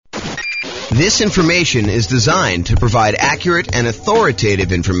This information is designed to provide accurate and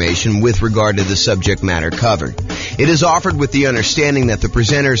authoritative information with regard to the subject matter covered. It is offered with the understanding that the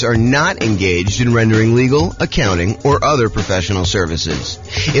presenters are not engaged in rendering legal, accounting, or other professional services.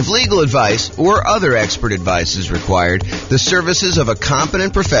 If legal advice or other expert advice is required, the services of a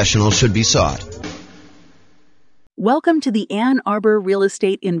competent professional should be sought. Welcome to the Ann Arbor Real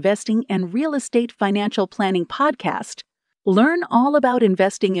Estate Investing and Real Estate Financial Planning Podcast. Learn all about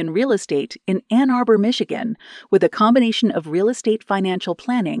investing in real estate in Ann Arbor, Michigan, with a combination of real estate financial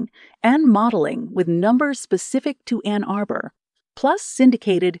planning and modeling with numbers specific to Ann Arbor, plus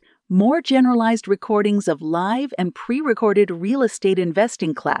syndicated, more generalized recordings of live and pre-recorded real estate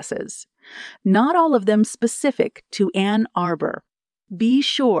investing classes, not all of them specific to Ann Arbor. Be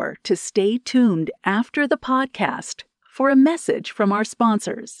sure to stay tuned after the podcast for a message from our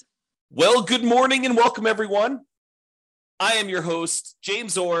sponsors. Well, good morning and welcome, everyone. I am your host,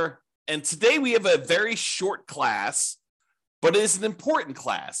 James Orr, and today we have a very short class, but it is an important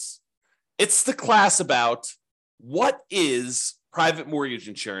class. It's the class about what is private mortgage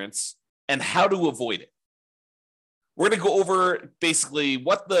insurance and how to avoid it. We're going to go over basically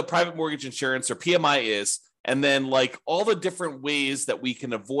what the private mortgage insurance or PMI is, and then like all the different ways that we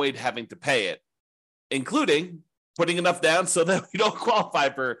can avoid having to pay it, including putting enough down so that we don't qualify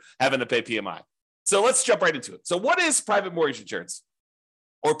for having to pay PMI. So let's jump right into it. So what is private mortgage insurance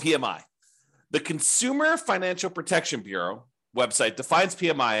or PMI? The Consumer Financial Protection Bureau website defines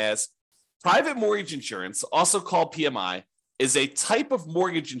PMI as private mortgage insurance, also called PMI, is a type of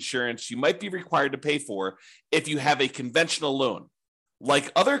mortgage insurance you might be required to pay for if you have a conventional loan.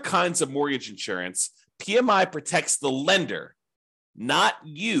 Like other kinds of mortgage insurance, PMI protects the lender, not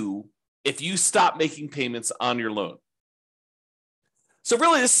you, if you stop making payments on your loan. So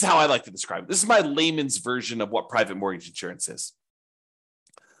really, this is how I like to describe it. This is my layman's version of what private mortgage insurance is.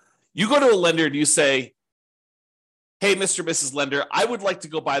 You go to a lender and you say, hey, Mr. Mrs. Lender, I would like to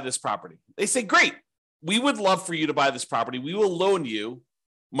go buy this property. They say, great. We would love for you to buy this property. We will loan you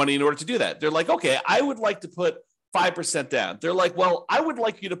money in order to do that. They're like, okay, I would like to put 5% down. They're like, well, I would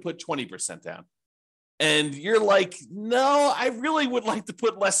like you to put 20% down. And you're like, no, I really would like to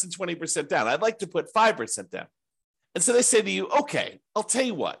put less than 20% down. I'd like to put 5% down. And so they say to you, okay, I'll tell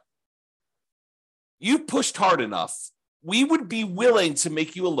you what. You pushed hard enough. We would be willing to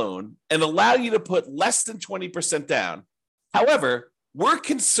make you a loan and allow you to put less than 20% down. However, we're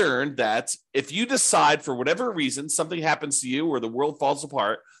concerned that if you decide for whatever reason, something happens to you or the world falls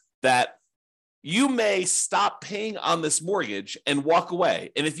apart, that you may stop paying on this mortgage and walk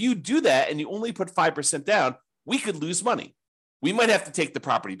away. And if you do that and you only put 5% down, we could lose money. We might have to take the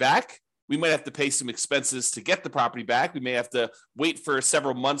property back. We might have to pay some expenses to get the property back. We may have to wait for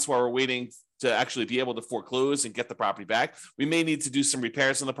several months while we're waiting to actually be able to foreclose and get the property back. We may need to do some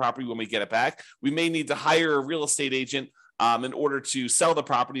repairs on the property when we get it back. We may need to hire a real estate agent in order to sell the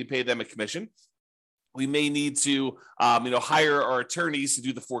property and pay them a commission. We may need to hire our attorneys to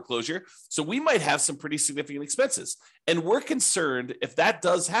do the foreclosure. So we might have some pretty significant expenses. And we're concerned if that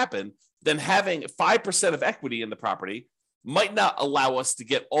does happen, then having 5% of equity in the property might not allow us to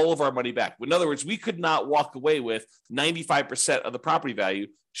get all of our money back. In other words, we could not walk away with 95% of the property value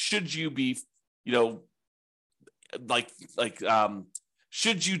should you be,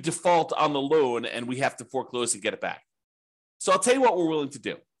 should you default on the loan and we have to foreclose and get it back. So I'll tell you what we're willing to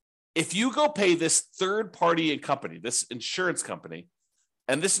do. If you go pay this third party company, this insurance company,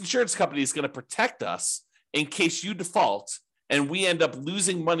 and this insurance company is going to protect us in case you default and we end up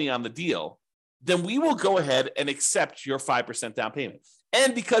losing money on the deal, then we will go ahead and accept your 5% down payment.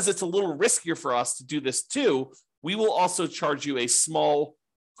 And because it's a little riskier for us to do this too, we will also charge you a small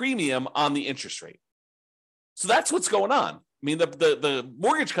premium on the interest rate. So that's what's going on. I mean, the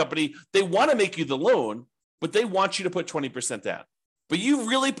mortgage company, they want to make you the loan, but they want you to put 20% down. But you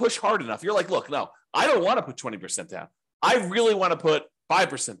really push hard enough. You're like, look, no, I don't want to put 20% down. I really want to put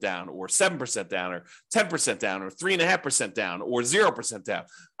 5% down or 7% down or 10% down or 3.5% down or 0% down.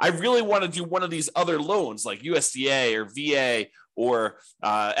 I really want to do one of these other loans like USDA or VA or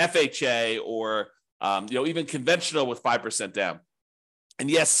FHA or even conventional with 5% down.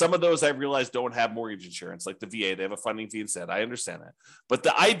 And yes, some of those I realize don't have mortgage insurance like the VA. They have a funding fee instead. I understand that. But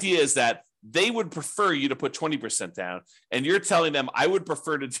the idea is that they would prefer you to put 20% down. And you're telling them, I would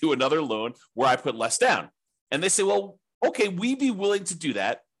prefer to do another loan where I put less down. And they say, well, okay, we'd be willing to do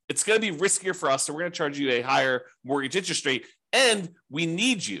that. It's going to be riskier for us. So we're going to charge you a higher mortgage interest rate. And we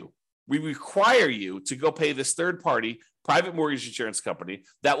need you. We require you to go pay this third party private mortgage insurance company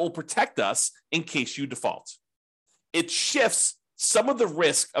that will protect us in case you default. It shifts some of the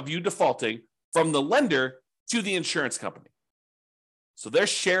risk of you defaulting from the lender to the insurance company. So they're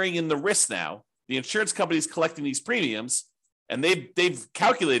sharing in the risk now. The insurance company is collecting these premiums, and they've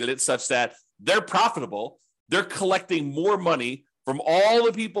calculated it such that they're profitable. They're collecting more money from all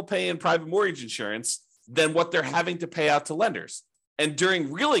the people paying private mortgage insurance than what they're having to pay out to lenders. And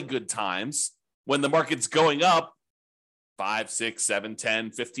during really good times, when the market's going up 5, 6, 7,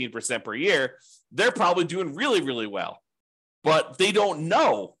 10, 15% per year, they're probably doing really, really well. But they don't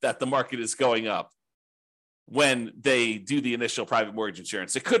know that the market is going up when they do the initial private mortgage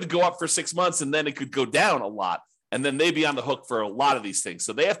insurance. It could go up for 6 months and then it could go down a lot. And then they'd be on the hook for a lot of these things.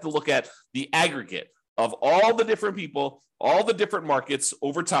 So they have to look at the aggregate of all the different people, all the different markets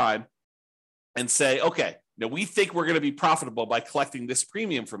over time and say, okay, now we think we're going to be profitable by collecting this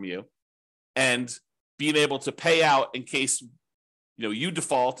premium from you and being able to pay out in case you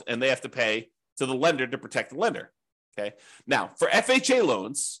default and they have to pay to the lender to protect the lender. Okay. Now, for FHA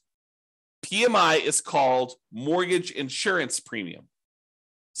loans, PMI is called mortgage insurance premium.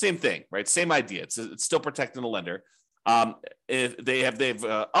 Same thing, right? Same idea. It's still protecting the lender. They have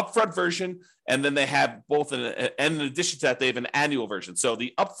upfront version, and then they have both, and in addition to that, they have an annual version. So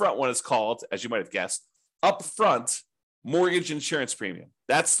the upfront one is called, as you might have guessed, upfront mortgage insurance premium.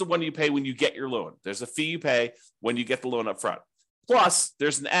 That's the one you pay when you get your loan. There's a fee you pay when you get the loan upfront. Plus,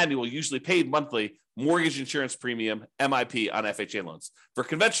 there's an annual, usually paid monthly, mortgage insurance premium, MIP, on FHA loans. For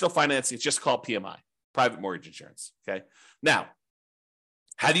conventional financing, it's just called PMI, private mortgage insurance. Okay. Now,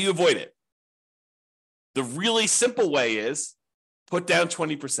 how do you avoid it? The really simple way is put down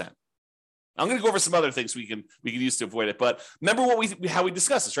 20%. I'm going to go over some other things we can use to avoid it. But remember how we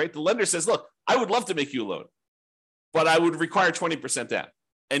discussed this, right? The lender says, look, I would love to make you a loan, but I would require 20% down.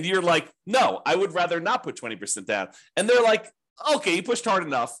 And you're like, no, I would rather not put 20% down. And they're like, okay, you pushed hard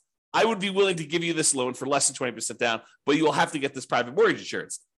enough. I would be willing to give you this loan for less than 20% down, but you will have to get this private mortgage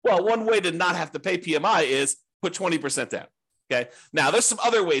insurance. Well, one way to not have to pay PMI is put 20% down. Okay. Now, there's some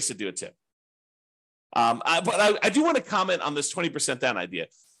other ways to do it, Tim. But I do want to comment on this 20% down idea.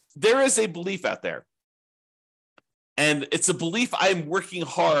 There is a belief out there, and it's a belief I'm working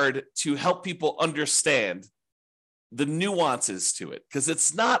hard to help people understand the nuances to it, because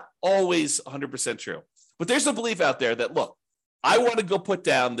it's not always 100% true. But there's a belief out there that, look, I want to go put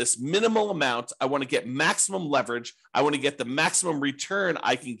down this minimal amount. I want to get maximum leverage. I want to get the maximum return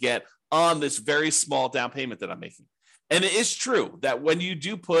I can get on this very small down payment that I'm making. And it is true that when you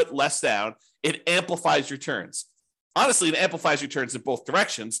do put less down, it amplifies returns. Honestly, it amplifies returns in both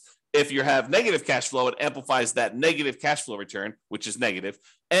directions. If you have negative cash flow, it amplifies that negative cash flow return, which is negative.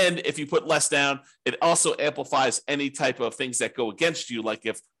 And if you put less down, it also amplifies any type of things that go against you. Like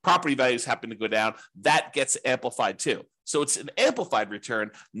if property values happen to go down, that gets amplified too. So it's an amplified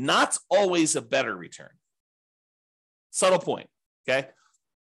return, not always a better return. Subtle point, okay?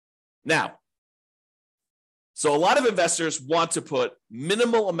 Now, so a lot of investors want to put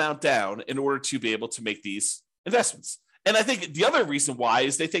minimal amount down in order to be able to make these investments. And I think the other reason why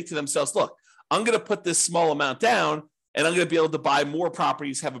is they think to themselves, look, I'm going to put this small amount down and I'm going to be able to buy more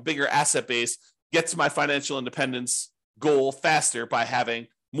properties, have a bigger asset base, get to my financial independence goal faster by having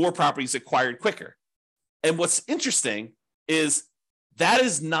more properties acquired quicker. And what's interesting is that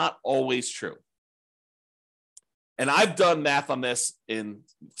is not always true. And I've done math on this in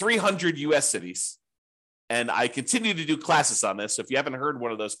 300 US cities. And I continue to do classes on this. So if you haven't heard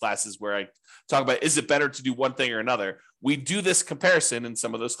one of those classes where I talk about, is it better to do one thing or another? We do this comparison in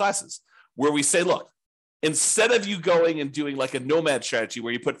some of those classes where we say, look, instead of you going and doing like a nomad strategy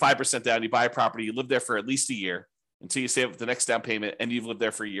where you put 5% down, you buy a property, you live there for at least a year until you save up the next down payment and you've lived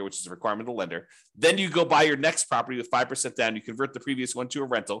there for a year, which is a requirement of the lender. Then you go buy your next property with 5% down, you convert the previous one to a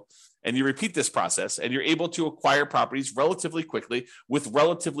rental, and you repeat this process, and you're able to acquire properties relatively quickly with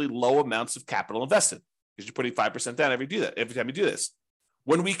relatively low amounts of capital invested. Because you're putting 5% down every time you do this.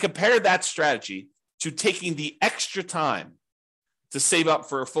 When we compare that strategy to taking the extra time to save up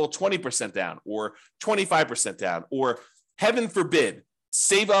for a full 20% down or 25% down, or heaven forbid,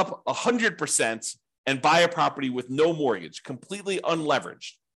 save up 100% and buy a property with no mortgage, completely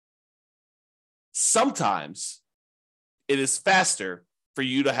unleveraged, sometimes it is faster for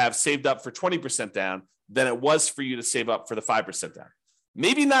you to have saved up for 20% down than it was for you to save up for the 5% down.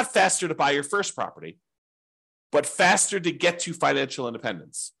 Maybe not faster to buy your first property, but faster to get to financial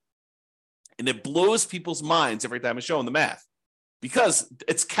independence. And it blows people's minds every time I show them the math because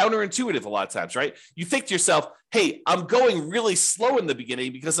it's counterintuitive a lot of times, right? You think to yourself, hey, I'm going really slow in the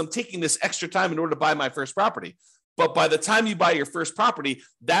beginning because I'm taking this extra time in order to buy my first property. But by the time you buy your first property,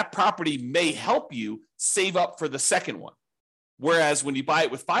 that property may help you save up for the second one. Whereas when you buy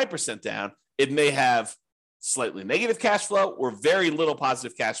it with 5% down, it may have slightly negative cash flow or very little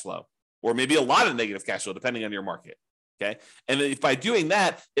positive cash flow, or maybe a lot of negative cash flow, depending on your market. Okay. And if by doing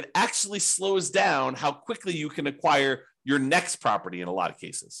that, it actually slows down how quickly you can acquire your next property in a lot of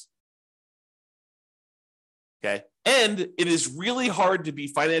cases. Okay. And it is really hard to be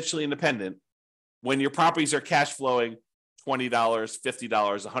financially independent when your properties are cash flowing $20, $50,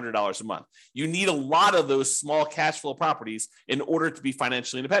 $100 a month. You need a lot of those small cash flow properties in order to be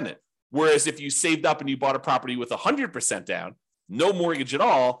financially independent. Whereas if you saved up and you bought a property with 100% down, no mortgage at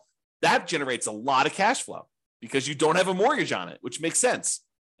all, that generates a lot of cash flow because you don't have a mortgage on it, which makes sense.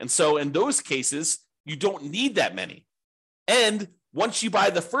 And so in those cases, you don't need that many. And once you buy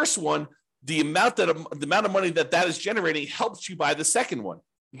the first one, the amount of money that is generating helps you buy the second one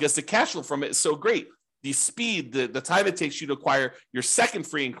because the cash flow from it is so great. The speed, the time it takes you to acquire your second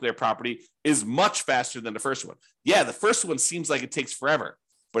free and clear property is much faster than the first one. Yeah, the first one seems like it takes forever.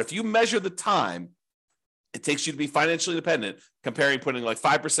 But if you measure the time it takes you to be financially independent, comparing putting like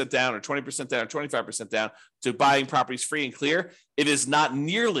 5% down or 20% down or 25% down to buying properties free and clear, it is not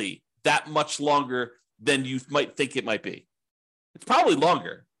nearly that much longer than you might think it might be. It's probably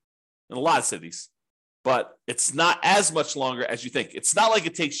longer in a lot of cities, but it's not as much longer as you think. It's not like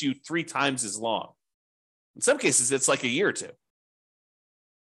it takes you 3 times as long. In some cases, it's like a year or two.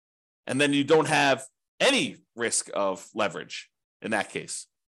 And then you don't have any risk of leverage in that case.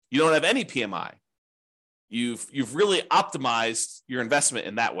 You don't have any PMI. You've really optimized your investment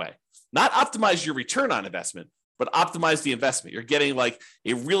in that way. Not optimize your return on investment, but optimize the investment. You're getting like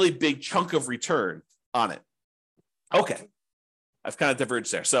a really big chunk of return on it. Okay, I've kind of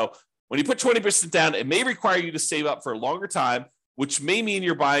diverged there. So when you put 20% down, it may require you to save up for a longer time, which may mean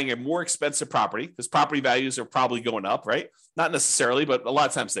you're buying a more expensive property because property values are probably going up, right? Not necessarily, but a lot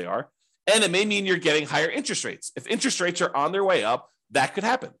of times they are. And it may mean you're getting higher interest rates. If interest rates are on their way up, that could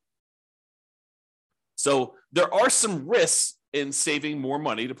happen. So there are some risks in saving more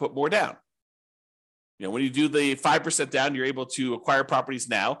money to put more down. You know, when you do the 5% down, you're able to acquire properties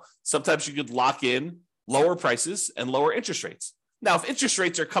now. Sometimes you could lock in lower prices and lower interest rates. Now, if interest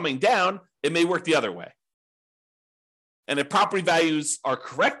rates are coming down, it may work the other way. And if property values are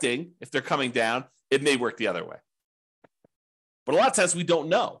correcting, if they're coming down, it may work the other way. But a lot of times we don't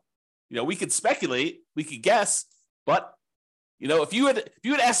know. You know, we could speculate, we could guess, but you know, if you had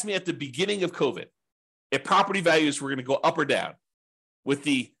asked me at the beginning of COVID, if property values were going to go up or down with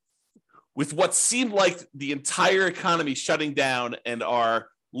what seemed like the entire economy shutting down and our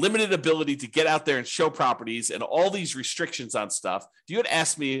limited ability to get out there and show properties and all these restrictions on stuff, if you had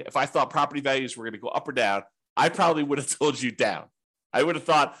asked me if I thought property values were going to go up or down, I probably would have told you down. I would have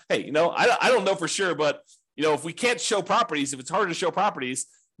thought, hey, you know, I don't know for sure, but you know, if we can't show properties, if it's harder to show properties,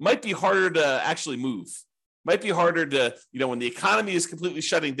 it might be harder to actually move. Might be harder to, you know, when the economy is completely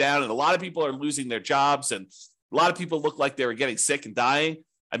shutting down and a lot of people are losing their jobs and a lot of people look like they were getting sick and dying.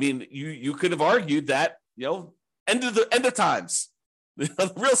 I mean, you could have argued that, you know, end of times,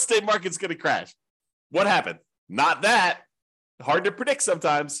 the real estate market's going to crash. What happened? Not that. Hard to predict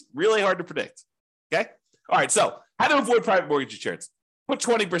sometimes. Really hard to predict. Okay. All right. So how to avoid private mortgage insurance? Put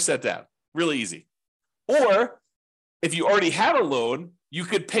 20% down. Really easy. Or if you already had a loan, you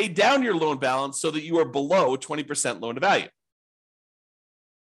could pay down your loan balance so that you are below 20% loan to value.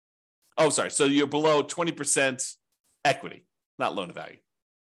 Oh, sorry. So you're below 20% equity, not loan to value.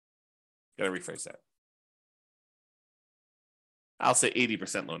 Got to rephrase that. I'll say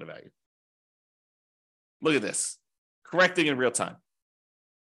 80% loan to value. Look at this. Correcting in real time.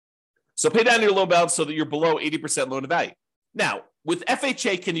 So pay down your loan balance so that you're below 80% loan to value. Now, with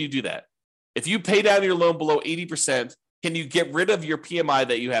FHA, can you do that? If you pay down your loan below 80%, can you get rid of your PMI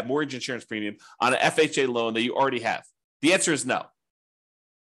that you have, mortgage insurance premium, on an FHA loan that you already have? The answer is no.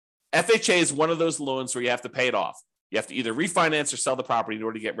 FHA is one of those loans where you have to pay it off. You have to either refinance or sell the property in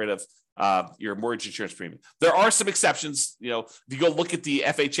order to get rid of your mortgage insurance premium. There are some exceptions. You know, if you go look at the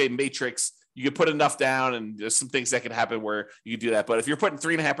FHA matrix, you can put enough down and there's some things that can happen where you can do that. But if you're putting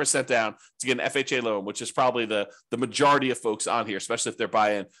 3.5% down to get an FHA loan, which is probably the majority of folks on here, especially if they're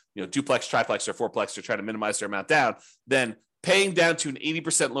buying, you know, duplex, triplex, or fourplex, they're trying to minimize their amount down, then paying down to an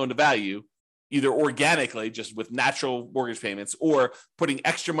 80% loan to value, either organically, just with natural mortgage payments, or putting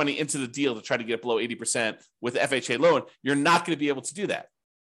extra money into the deal to try to get below 80% with FHA loan, you're not going to be able to do that.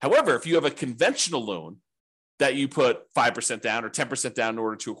 However, if you have a conventional loan that you put 5% down or 10% down in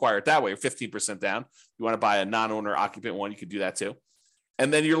order to acquire it that way, or 15% down, you want to buy a non-owner occupant one, you could do that too.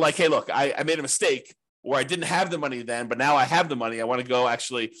 And then you're like, hey, look, I made a mistake, or I didn't have the money then, but now I have the money. I want to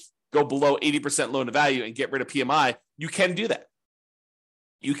go below 80% loan to value and get rid of PMI. You can do that.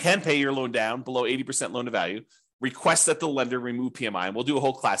 You can pay your loan down below 80% loan to value, request that the lender remove PMI, and we'll do a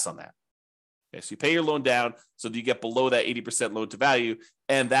whole class on that. Okay, so you pay your loan down so that you get below that 80% loan to value,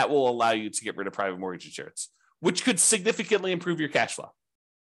 and that will allow you to get rid of private mortgage insurance. which could significantly improve your cash flow.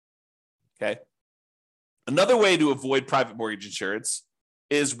 Okay. Another way to avoid private mortgage insurance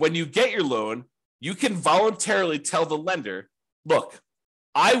is when you get your loan, you can voluntarily tell the lender, look,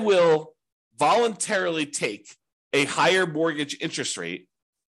 I will voluntarily take a higher mortgage interest rate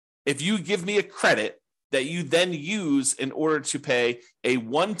if you give me a credit that you then use in order to pay a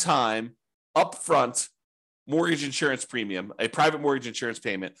one-time upfront mortgage insurance premium, a private mortgage insurance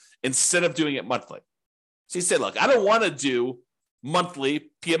payment, instead of doing it monthly. So he said, look, I don't want to do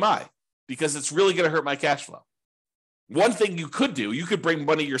monthly PMI because it's really going to hurt my cash flow. One thing you could do, you could bring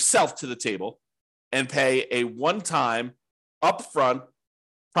money yourself to the table and pay a one-time upfront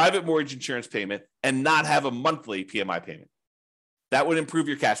private mortgage insurance payment and not have a monthly PMI payment. That would improve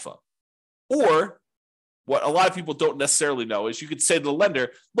your cash flow. Or what a lot of people don't necessarily know is you could say to the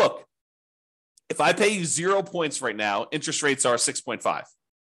lender, look, if I pay you 0 points right now, interest rates are 6.5.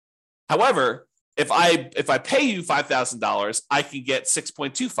 However, if I pay you $5,000, I can get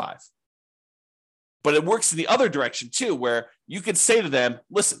 6.25. But it works in the other direction too, where you could say to them,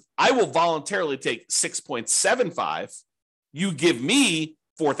 listen, I will voluntarily take 6.75. You give me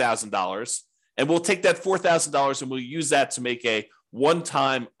 $4,000, and we'll take that $4,000 and we'll use that to make a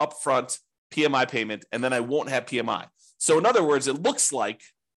one-time upfront PMI payment, and then I won't have PMI. So in other words, it looks like,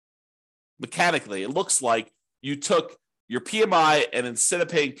 mechanically, it looks like you took your PMI and instead of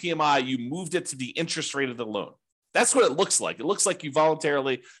paying PMI, you moved it to the interest rate of the loan. That's what it looks like. It looks like you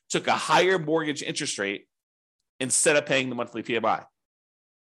voluntarily took a higher mortgage interest rate instead of paying the monthly PMI.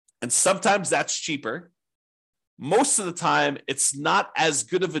 And sometimes that's cheaper. Most of the time, it's not as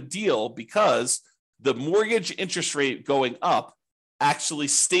good of a deal because the mortgage interest rate going up actually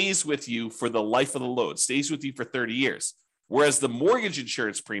stays with you for the life of the loan, stays with you for 30 years. Whereas the mortgage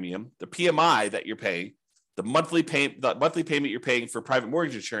insurance premium, the PMI that you're paying, the monthly payment you're paying for private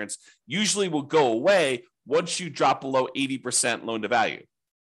mortgage insurance usually will go away once you drop below 80% loan to value.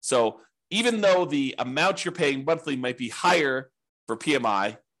 So even though the amount you're paying monthly might be higher for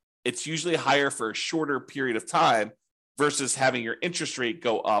PMI, it's usually higher for a shorter period of time versus having your interest rate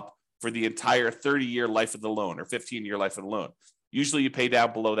go up for the entire 30-year life of the loan or 15-year life of the loan. Usually you pay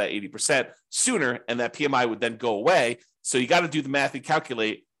down below that 80% sooner, and that PMI would then go away. So you got to do the math and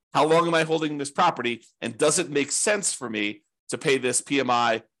calculate, how long am I holding this property, and does it make sense for me to pay this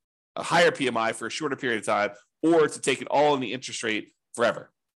PMI, a higher PMI for a shorter period of time, or to take it all in the interest rate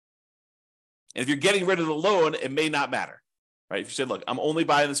forever? And if you're getting rid of the loan, it may not matter, right? If you said, look, I'm only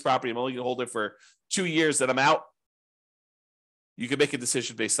buying this property, I'm only going to hold it for 2 years, then I'm out, you can make a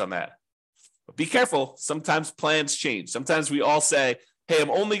decision based on that. But be careful. Sometimes plans change. Sometimes we all say, hey, I'm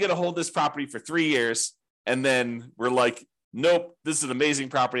only going to hold this property for 3 years. And then we're like, nope, this is an amazing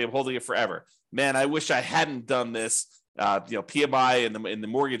property. I'm holding it forever. Man, I wish I hadn't done this, PMI and the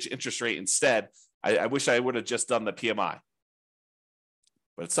mortgage interest rate instead. I wish I would have just done the PMI.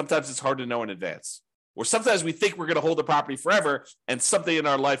 But sometimes it's hard to know in advance. Or sometimes we think we're going to hold the property forever and something in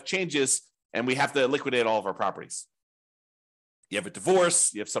our life changes and we have to liquidate all of our properties. You have a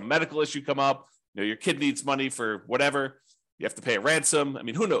divorce, you have some medical issue come up, your kid needs money for whatever, you have to pay a ransom. I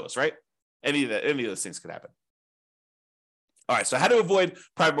mean, who knows, right? Any of those things could happen. All right, so how to avoid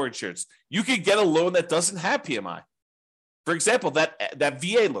private mortgage insurance? You could get a loan that doesn't have PMI. For example, that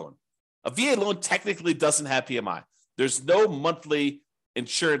VA loan. A VA loan technically doesn't have PMI. There's no monthly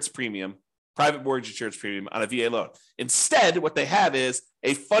insurance premium, private mortgage insurance premium on a VA loan. Instead, what they have is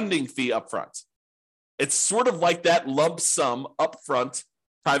a funding fee upfront. It's sort of like that lump sum upfront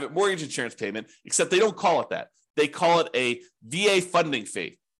private mortgage insurance payment, except they don't call it that. They call it a VA funding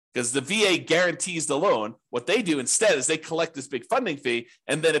fee because the VA guarantees the loan. What they do instead is they collect this big funding fee,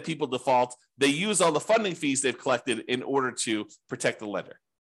 and then if people default, they use all the funding fees they've collected in order to protect the lender.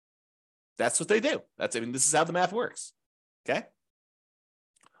 That's what they do. This is how the math works. Okay?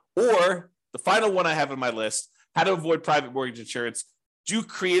 Or the final one I have on my list, how to avoid private mortgage insurance, do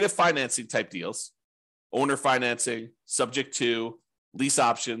creative financing type deals. Owner financing, subject to, lease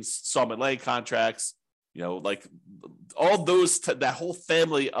options, installment land contracts, like all those, that whole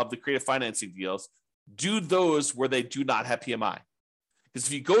family of the creative financing deals, do those where they do not have PMI. Because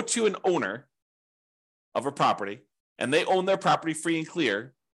if you go to an owner of a property and they own their property free and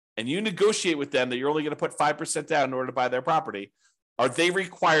clear, and you negotiate with them that you're only going to put 5% down in order to buy their property, are they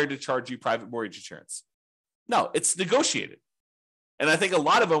required to charge you private mortgage insurance? No, it's negotiated. And I think a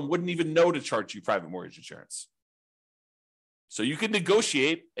lot of them wouldn't even know to charge you private mortgage insurance. So you can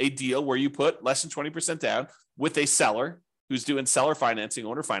negotiate a deal where you put less than 20% down with a seller who's doing seller financing,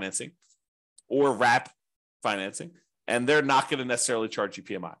 owner financing, or wrap financing, and they're not going to necessarily charge you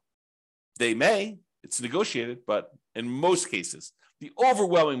PMI. They may, it's negotiated, but in most cases, the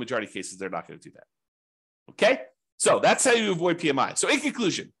overwhelming majority of cases, they're not going to do that. Okay? So that's how you avoid PMI. So in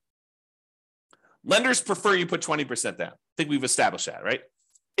conclusion, lenders prefer you put 20% down. I think we've established that, right?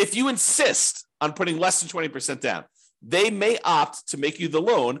 If you insist on putting less than 20% down, they may opt to make you the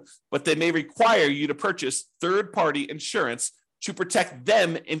loan, but they may require you to purchase third-party insurance to protect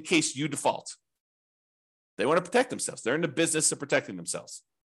them in case you default. They want to protect themselves. They're in the business of protecting themselves.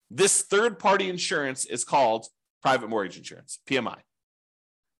 This third-party insurance is called private mortgage insurance, PMI.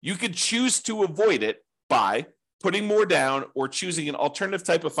 You could choose to avoid it by putting more down or choosing an alternative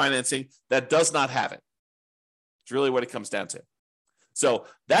type of financing that does not have it. It's really what it comes down to. So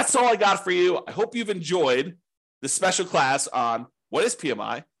that's all I got for you. I hope you've enjoyed this special class on what is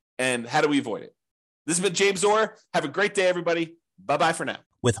PMI and how do we avoid it. This has been James Orr. Have a great day, everybody. Bye-bye for now.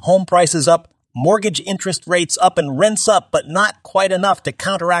 With home prices up, mortgage interest rates up, and rents up, but not quite enough to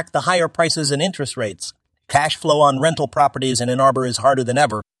counteract the higher prices and interest rates, cash flow on rental properties in Ann Arbor is harder than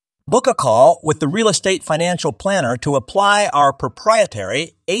ever. Book a call with the Real Estate Financial Planner to apply our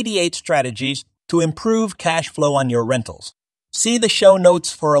proprietary 88 strategies to improve cash flow on your rentals. See the show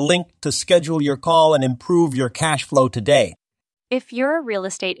notes for a link to schedule your call and improve your cash flow today. If you're a real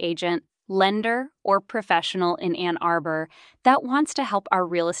estate agent, lender, or professional in Ann Arbor that wants to help our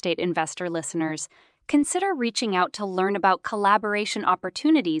real estate investor listeners, consider reaching out to learn about collaboration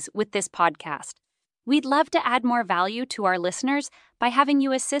opportunities with this podcast. We'd love to add more value to our listeners by having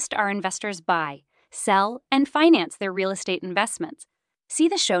you assist our investors buy, sell, and finance their real estate investments. See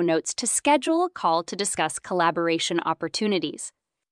the show notes to schedule a call to discuss collaboration opportunities.